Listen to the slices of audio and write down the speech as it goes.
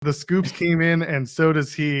The scoops came in, and so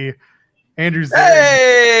does he. Andrew Zarian.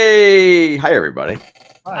 Hey! Hi, everybody.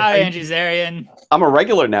 Hi, Andrew Zarian. I'm a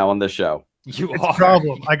regular now on this show. You It's are. a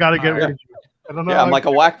problem. I got to get rid of you. I don't know. Yeah, I'm like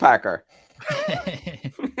a whack packer.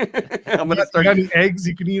 I'm gonna start. You got any eggs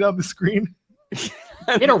you can eat on the screen?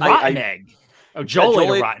 Ate a rotten egg. Oh, Joel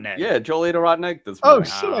ate a rotten egg. Yeah, Joel ate a rotten egg this morning.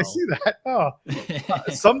 morning. Oh, shit, I see that.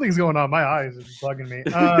 Oh, something's going on. My eyes are bugging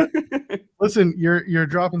me. Listen, you're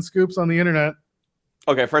dropping scoops on the internet.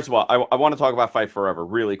 Okay, first of all, I want to talk about Fight Forever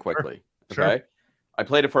really quickly. Sure. Okay, I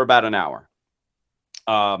played it for about an hour.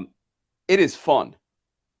 It is fun.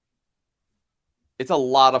 It's a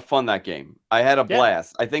lot of fun, that game. I had a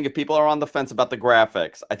blast. I think if people are on the fence about the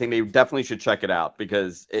graphics, I think they definitely should check it out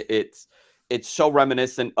because it's so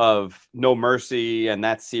reminiscent of No Mercy and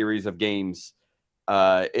that series of games.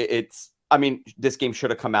 I mean, this game should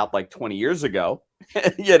have come out like 20 years ago.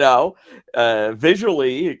 You know,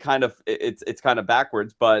 visually, it's kind of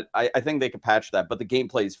backwards, but I think they could patch that. But the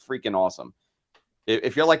gameplay is freaking awesome.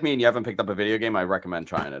 If you're like me and you haven't picked up a video game, I recommend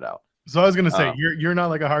trying it out. So I was gonna say you're not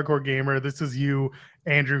like a hardcore gamer. This is you,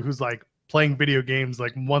 Andrew, who's like playing video games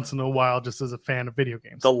like once in a while, just as a fan of video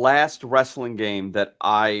games. The last wrestling game that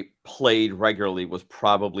I played regularly was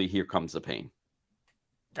probably Here Comes the Pain.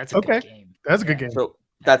 That's a good game. That's a good game. So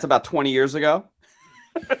that's about 20 years ago.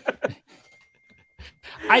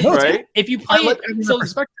 If you play it, so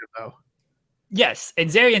perspective though. Yes, and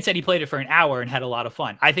Zarian said he played it for an hour and had a lot of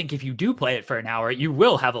fun. I think if you do play it for an hour, you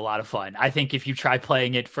will have a lot of fun. I think if you try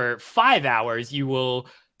playing it for 5 hours, you will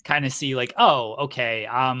kind of see like, oh, okay,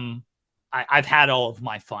 I've had all of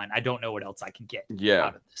my fun. I don't know what else I can get.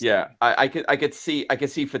 Out of this game. I could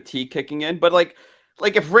see fatigue kicking in, but like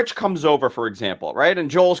if Rich comes over, for example, right, and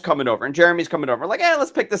Joel's coming over and Jeremy's coming over, like,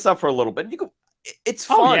 let's pick this up for a little bit. It's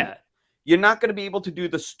fun. Oh, yeah. You're not going to be able to do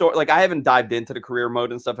the story. Like, I haven't dived into the career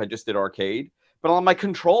mode and stuff. I just did arcade. But on my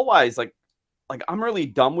control wise, like I'm really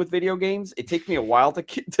dumb with video games. It takes me a while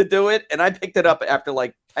to do it, and I picked it up after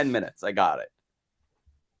like 10 minutes. I got it.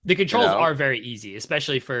 The controls are very easy,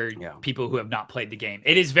 especially for people who have not played the game.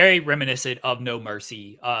 It is very reminiscent of No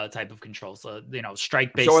Mercy type of controls.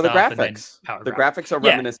 Strike based. So are the stuff graphics. And then the graphics are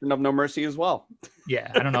reminiscent of No Mercy as well.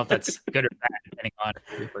 Yeah, I don't know if that's good or bad depending on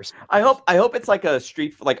your perspective. I hope it's like a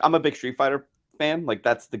I'm a big Street Fighter fan. Like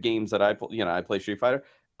that's the games that I play Street Fighter.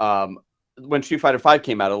 When Street Fighter 5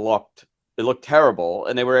 came out, it looked terrible,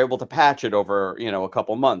 and they were able to patch it over a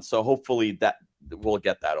couple months. So hopefully that we'll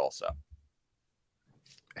get that also.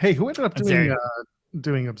 Hey, who ended up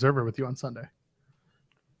doing Observer with you on Sunday?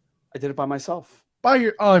 I did it by myself.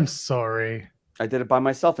 I'm sorry. I did it by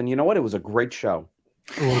myself, and you know what? It was a great show.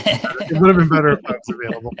 It would have been better if I was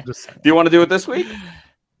available. Do you want to do it this week?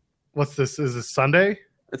 What's this? Is it Sunday?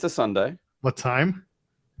 It's a Sunday. What time?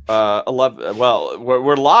 11. Well,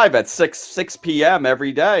 we're live at 6 p.m.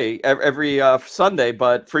 every day, every Sunday.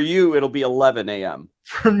 But for you, it'll be 11 a.m.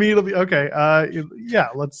 For me, it'll be okay. Yeah,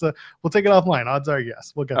 let's we'll take it offline. Odds are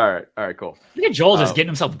yes. We'll get. All right, cool. Look at Joel just getting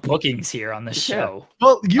himself bookings here on the show.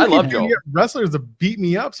 Well, I love Joel. Wrestlers to beat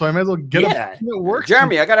me up, so I might as well get it work.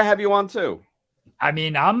 Jeremy, I gotta have you on too. I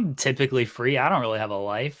mean, I'm typically free. I don't really have a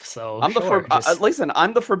life, so I'm listen.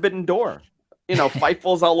 I'm the forbidden door.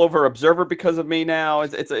 Fightful's all over Observer because of me now.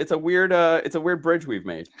 It's a weird bridge we've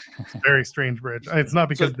made. It's a very strange bridge. It's not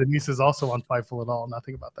because Denise is also on Fightful at all.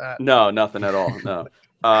 Nothing about that. No, nothing at all.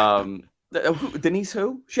 No. Denise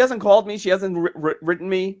who? She hasn't called me. She hasn't written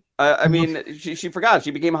me. I mean, she forgot.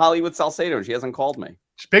 She became Hollywood Salcedo. She hasn't called me.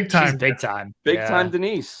 Big time. She's big time. Big time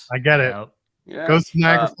Denise. I get it. Yeah. Goes to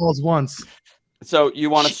Niagara Falls once. So you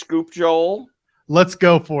want to scoop Joel? Let's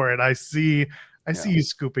go for it. I see you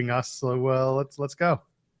scooping us. So let's go.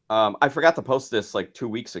 I forgot to post this like 2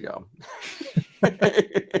 weeks ago.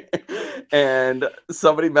 And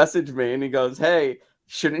somebody messaged me and he goes, "Hey,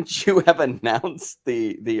 shouldn't you have announced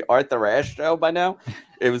the Arthur Ashe show by now?"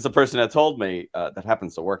 It was the person that told me that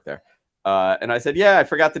happens to work there. And I said, "Yeah, I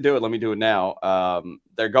forgot to do it. Let me do it now."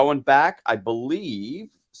 They're going back, I believe,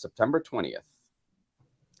 September 20th.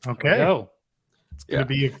 Okay. It's going to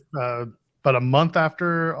be about a month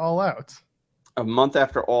after All Out. A month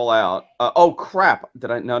after All Out. Oh crap!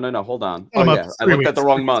 Did I? No. Hold on. I looked at the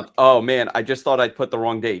wrong month. Oh man, I just thought I'd put the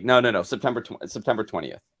wrong date. No. September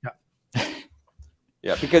 20th. Yeah.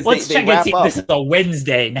 Yeah, because let's they check and see if this is a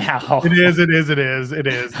Wednesday now. It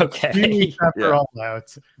is. Okay. After All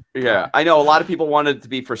Out. Yeah, I know a lot of people wanted it to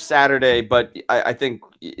be for Saturday, but I think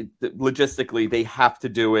logistically they have to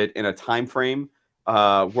do it in a time frame.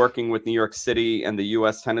 Working with New York City and the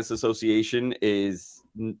U.S. Tennis Association is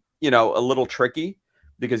a little tricky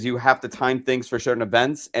because you have to time things for certain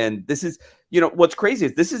events. And this is, what's crazy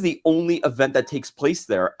is this is the only event that takes place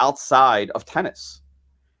there outside of tennis.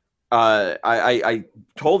 I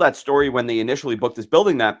told that story when they initially booked this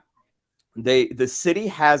building that the city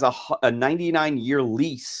has a 99-year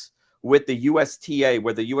lease with the USTA,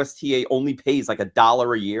 where the USTA only pays like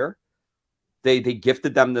 $1 a year. They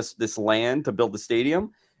gifted them this land to build the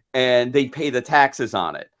stadium, and they pay the taxes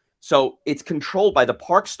on it. So it's controlled by the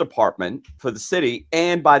Parks Department for the city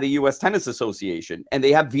and by the U.S. Tennis Association, and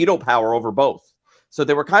they have veto power over both. So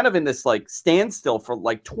they were kind of in this like standstill for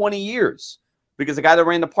like 20 years because the guy that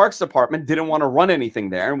ran the Parks Department didn't want to run anything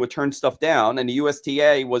there and would turn stuff down, and the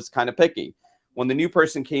USTA was kind of picky. When the new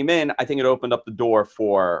person came in, I think it opened up the door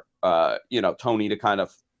for Tony to kind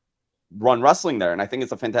of run wrestling there, and I think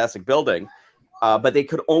it's a fantastic building. But they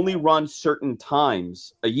could only run certain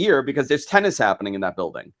times a year because there's tennis happening in that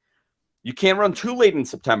building. You can't run too late in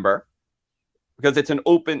September because it's an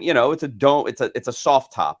open, it's a dome, it's a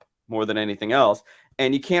soft top more than anything else,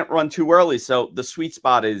 and you can't run too early. So the sweet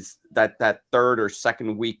spot is that third or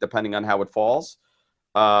second week, depending on how it falls.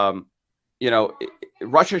 Rosh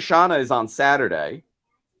Hashanah is on Saturday,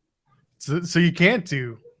 so you can't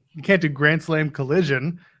do Grand Slam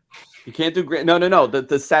Collision. You can't do no.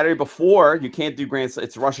 The Saturday before you can't do Grand.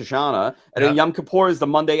 It's Rosh Hashanah, and then Yom Kippur is the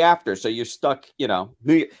Monday after. So you're stuck.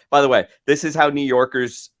 By the way, this is how New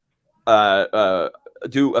Yorkers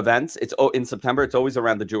do events. It's in September. It's always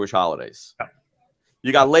around the Jewish holidays. Yeah.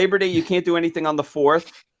 You got Labor Day. You can't do anything on the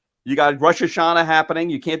 4th. You got Rosh Hashanah happening.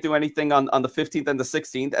 You can't do anything on the 15th and the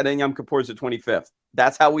 16th, and then Yom Kippur is the 25th.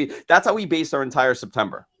 That's how we base our entire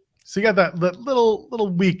September. So you got that little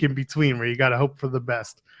week in between where you got to hope for the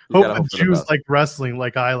best. Hope the Jews like wrestling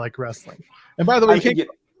like I like wrestling. And by the way,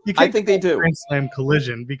 I think they do Grand Slam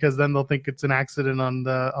Collision because then they'll think it's an accident on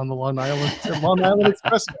the Long Island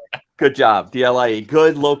Expressway. Good job, DLIE.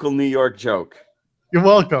 Good local New York joke. You're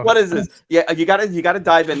welcome. What is this? Yeah, you gotta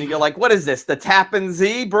dive in and you're like, what is this? The Tappan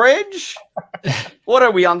Zee Bridge? What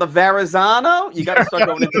are we on the Verrazano? You gotta start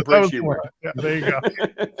going into bridge humor. Yeah, there you go.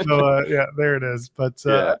 So there it is. But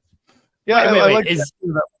I like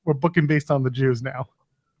that we're booking based on the Jews now.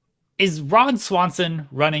 Is Ron Swanson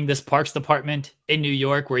running this Parks Department in New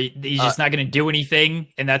York where he's just not going to do anything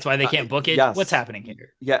and that's why they can't book it? Yes. What's happening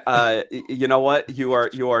here? Yeah, you know what? You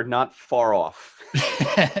are not far off.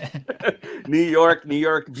 New York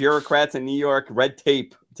bureaucrats and New York red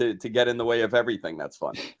tape to get in the way of everything. That's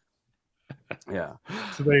fun. Yeah.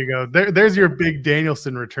 So there you go. There's your big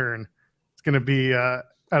Danielson return. It's going to be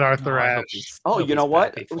at Arthur Ashe. Oh, you know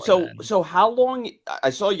what? So how long? I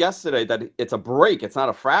saw yesterday that it's a break. It's not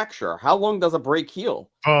a fracture. How long does a break heal?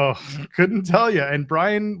 Oh, couldn't tell you. And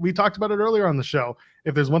Brian, we talked about it earlier on the show.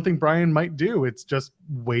 If there's one thing Brian might do, it's just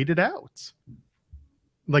wait it out.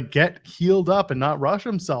 Like get healed up and not rush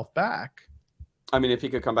himself back. I mean, if he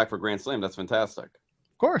could come back for Grand Slam, that's fantastic.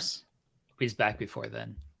 Of course. He's back before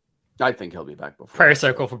then. I think he'll be back before. Prayer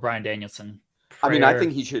circle for Brian Danielson. I mean, I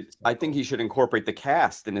think he should incorporate the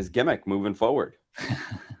cast in his gimmick moving forward.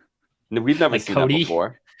 We've never seen that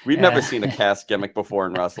before. We've never seen a cast gimmick before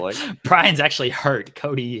in wrestling. Brian's actually hurt.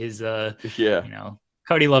 Cody is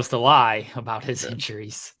Cody loves to lie about his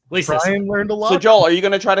injuries. At least Brian learned a lot. So Joel, are you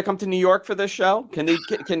going to try to come to New York for this show?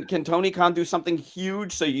 Can Tony Khan do something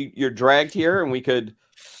huge so you're dragged here and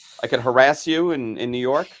I could harass you in New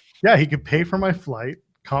York? Yeah, he could pay for my flight.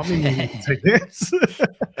 Call me tickets.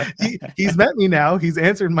 He's met me now. He's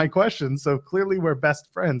answered my questions. So clearly we're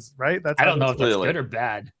best friends, right? I don't know if that's good or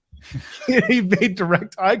bad. He made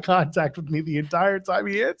direct eye contact with me the entire time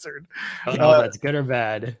he answered. I don't know if that's good or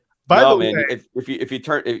bad. By the way, if you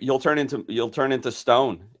turn, you'll turn into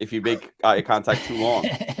stone if you make eye contact too long.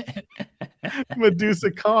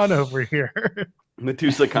 Medusa Khan over here.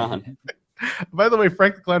 Medusa Khan. By the way,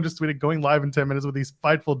 Frank the Clown just tweeted going live in 10 minutes with these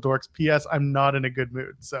fightful dorks. P.S. I'm not in a good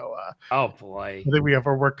mood. So, oh boy, I think we have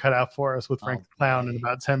our work cut out for us with Frank the Clown in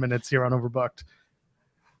about 10 minutes here on Overbooked.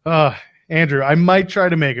 Andrew, I might try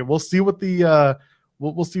to make it. We'll see what the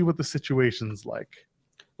we'll see what the situation's like.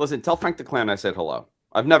 Listen, tell Frank the Clown I said hello.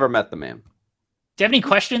 I've never met the man. Do you have any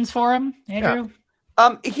questions for him, Andrew?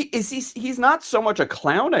 Yeah. He's not so much a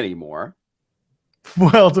clown anymore.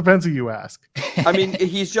 Well, it depends who you ask. I mean,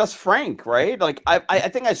 he's just Frank, right? Like I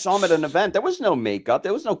think I saw him at an event. There was no makeup.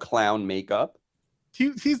 There was no clown makeup.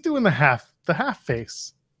 He's doing the half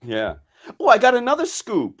face. Yeah. Oh, I got another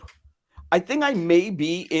scoop. I think I may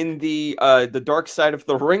be in the Dark Side of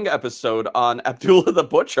the Ring episode on Abdullah the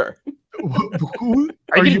Butcher.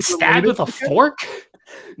 Are you getting stabbed with a fork?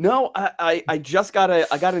 No, I just got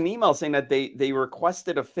an email saying that they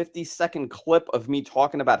requested a 50-second clip of me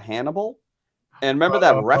talking about Hannibal. And remember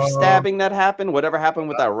that ref stabbing that happened? Whatever happened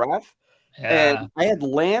with that ref? Yeah. And I had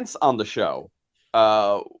Lance on the show.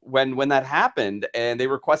 when that happened, and they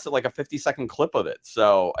requested like a 50-second clip of it.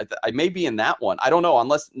 So I may be in that one. I don't know,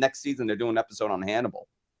 unless next season they're doing an episode on Hannibal.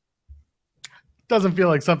 Doesn't feel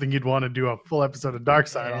like something you'd want to do a full episode of Dark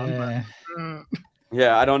Side on. But,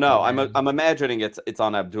 yeah, I don't know. I'm imagining it's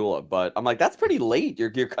on Abdullah, but I'm like, that's pretty late.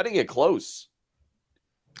 You're cutting it close.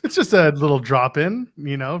 it's just a little drop in,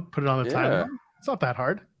 put it on the timeline. It's not that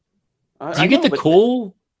hard. Do you get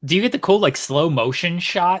the cool like slow motion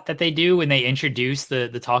shot that they do when they introduce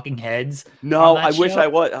the talking heads? No, I wish I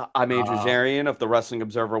would. I'm Andrew Zarian of the Wrestling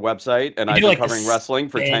Observer website, and I've been covering wrestling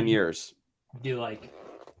for 10 years. Do like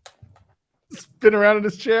spin around in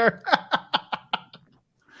his chair.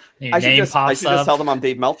 I should just tell them I'm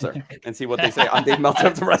Dave Meltzer and see what they say. I'm Dave Meltzer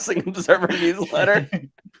of the Wrestling Observer newsletter.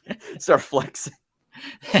 Start flexing.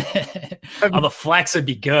 The flex would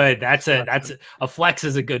be good. That's a flex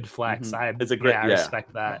is a good flex. It's a great. I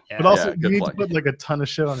respect that. Yeah. But also, you need to put like a ton of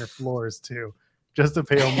shit on your floors too, just to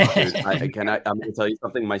pay homage. I'm going to tell you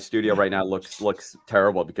something. My studio right now looks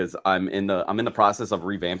terrible because I'm in the process of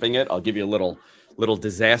revamping it. I'll give you a little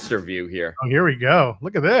disaster view here. Oh, here we go.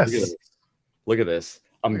 Look at this. Look at this.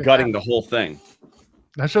 I'm gutting the whole thing.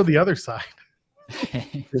 Now show the other side.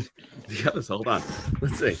 The other side. Hold on.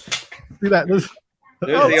 Let's see. See that? There's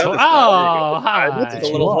the other side. Hi. It's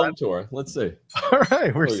a little home tour. Let's see. All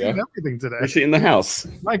right. We're seeing everything today. We're seeing the house.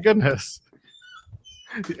 My goodness.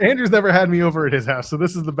 Andrew's never had me over at his house, so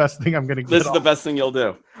this is the best thing I'm going to get. This is the best thing you'll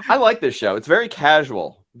do. I like this show. It's very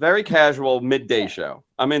casual midday show.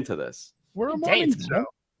 I'm into this. We're a morning show.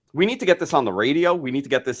 We need to get this on the radio. We need to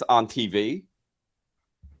get this on TV.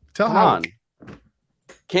 Come on.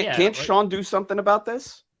 Can't Sean do something about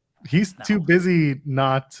this? He's too busy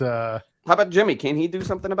not. How about Jimmy? Can he do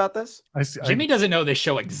something about this? Jimmy doesn't know this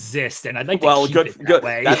show exists, and I'd like to keep it that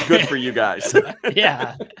way. That's good for you guys.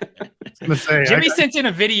 Yeah. Jimmy sent in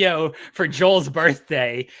a video for Joel's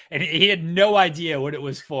birthday, and he had no idea what it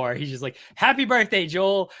was for. He's just like, "Happy birthday,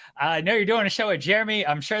 Joel! I know you're doing a show with Jeremy.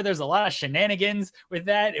 I'm sure there's a lot of shenanigans with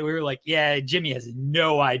that." And we were like, "Yeah, Jimmy has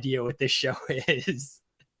no idea what this show is."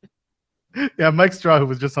 Yeah, Mike Straw, who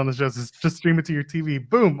was just on the show, says just stream it to your TV.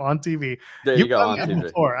 Boom, on TV. There you go. On TV.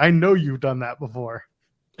 Before. I know you've done that before.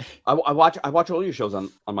 I watch all your shows on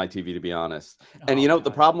my TV, to be honest. And the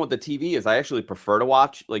problem with the TV is I actually prefer to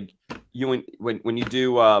watch like you when you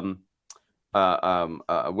do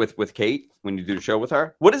with Kate, when you do the show with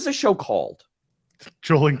her. What is the show called?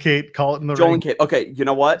 Joel and Kate Call It in the Joel Ring. and Kate. Okay, you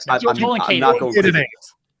know what? I'm not going to 8.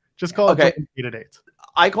 Just call it Joel and Kate at 8.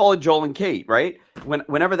 I call it Joel and Kate, right?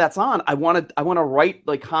 Whenever that's on, I want to write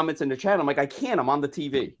like comments in the chat. I'm like, I can't. I'm on the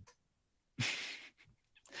TV.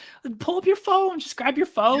 Pull up your phone. Just grab your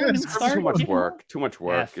phone and start. Too much work. Too much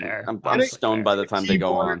work. Yeah, I'm stoned by the time they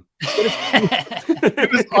go on.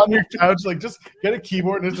 Just on your couch, like just get a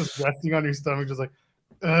keyboard and it's just resting on your stomach, just like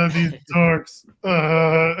these dorks.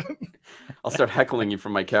 I'll start heckling you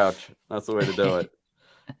from my couch. That's the way to do it.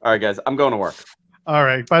 All right, guys, I'm going to work. All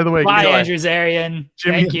right. By the way, bye, Andrew Zarian.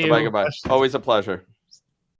 Thank you. Goodbye. Always a pleasure.